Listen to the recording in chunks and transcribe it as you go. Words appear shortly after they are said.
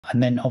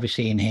And then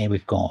obviously in here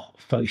we've got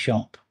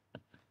Photoshop.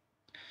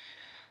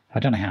 I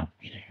don't know how,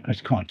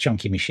 it's quite a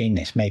chunky machine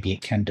this, maybe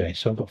it can do it.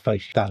 So I've got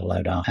Photoshop, that'll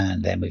load up.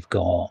 And then we've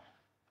got,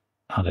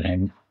 I don't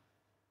know,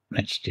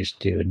 let's just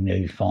do a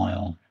new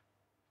file.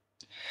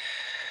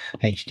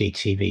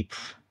 HDTV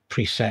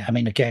preset. I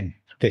mean, again,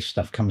 this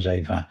stuff comes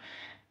over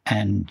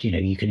and,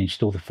 you can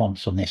install the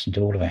fonts on this and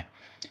do all of it.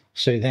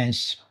 So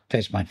there's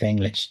my thing.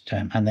 Let's,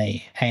 and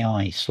the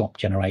AI slop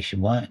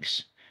generation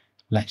works.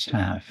 Let's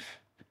have,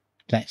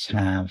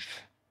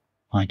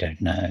 I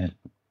don't know,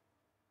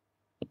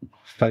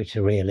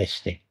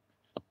 photorealistic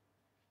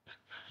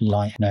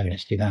light. No,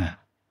 let's do that.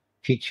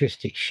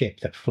 Futuristic ship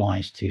that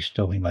flies to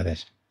stormy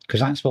weathers, because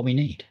that's what we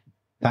need.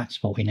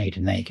 That's what we need.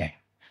 And there you go.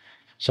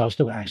 So I've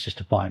still got access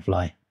to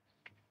Firefly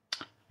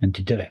and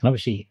to do it. And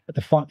obviously,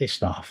 this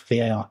stuff,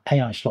 the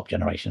AI slop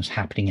generation is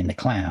happening in the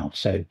cloud.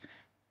 So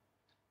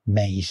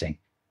amazing.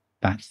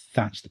 That's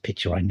the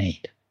picture I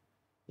need.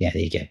 Yeah,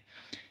 there you go.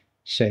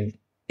 So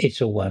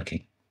it's all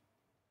working.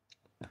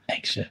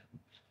 Exit.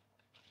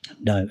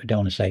 No, I don't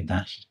want to save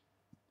that.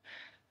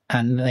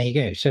 And there you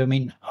go. So, I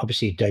mean,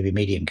 obviously Adobe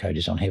Media Encoder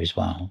is on here as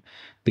well,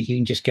 but you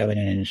can just go in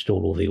and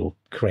install all your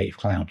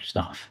CreativeCloud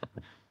stuff.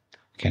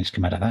 Okay, let's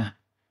come out of that.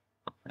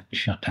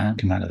 Shut down,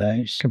 come out of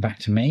those. Come back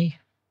to me.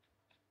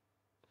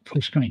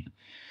 Full screen.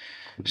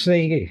 So there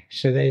you go.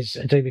 So there's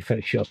Adobe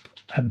Photoshop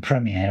and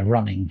Premiere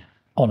running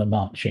on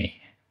Omarchy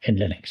in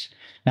Linux.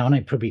 Now, I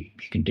know probably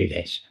you can do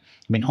this.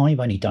 I mean, I've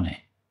only done it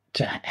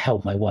to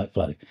help my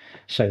workflow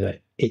so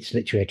that it's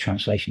literally a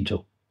translation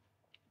tool.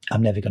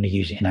 I'm never going to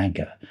use it in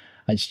anger.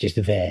 It's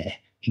just there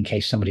in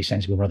case somebody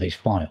sends me one of these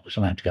files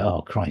and I have to go,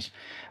 oh, Christ,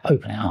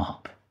 open it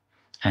up.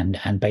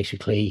 And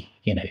basically,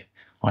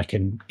 I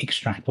can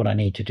extract what I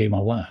need to do my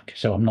work.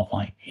 So I'm not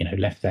like,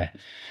 left there.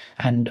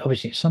 And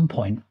obviously at some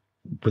point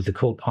with the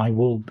call, I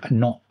will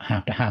not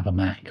have to have a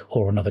Mac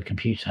or another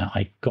computer.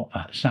 I got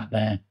that sat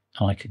there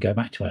and I could go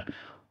back to it.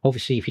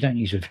 Obviously, if you don't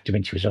use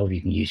DaVinci Resolve,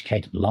 you can use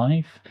Kdenlive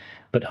Live,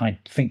 but I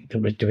think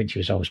that DaVinci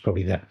Resolve is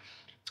probably the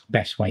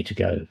best way to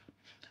go,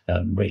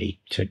 really,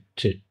 to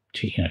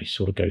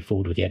sort of go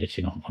forward with the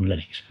editing on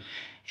Linux.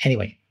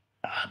 Anyway,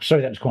 I'm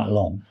sorry that was quite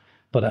long,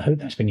 but I hope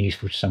that's been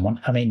useful to someone.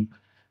 I mean,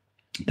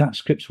 that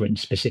script's written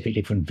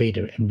specifically for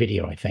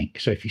NVIDIA, I think.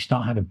 So if you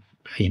start having,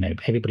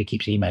 everybody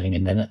keeps emailing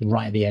and then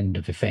right at the end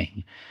of the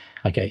thing,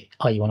 okay,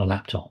 are you on a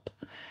laptop?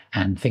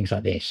 And things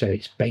like this. So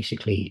it's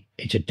basically,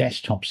 it's a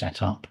desktop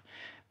setup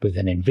with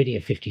an NVIDIA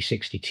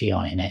 5060 Ti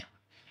in it,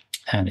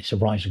 and it's a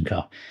Ryzen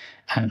card.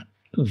 And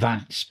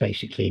that's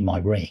basically my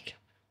rig.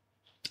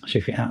 So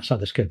if you're outside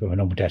the scope of a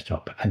normal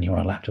desktop and you're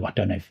on a laptop, I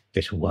don't know if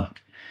this will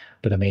work.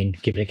 But I mean,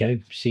 give it a go,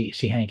 see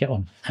how you get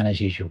on. And as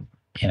usual,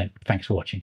 thanks for watching.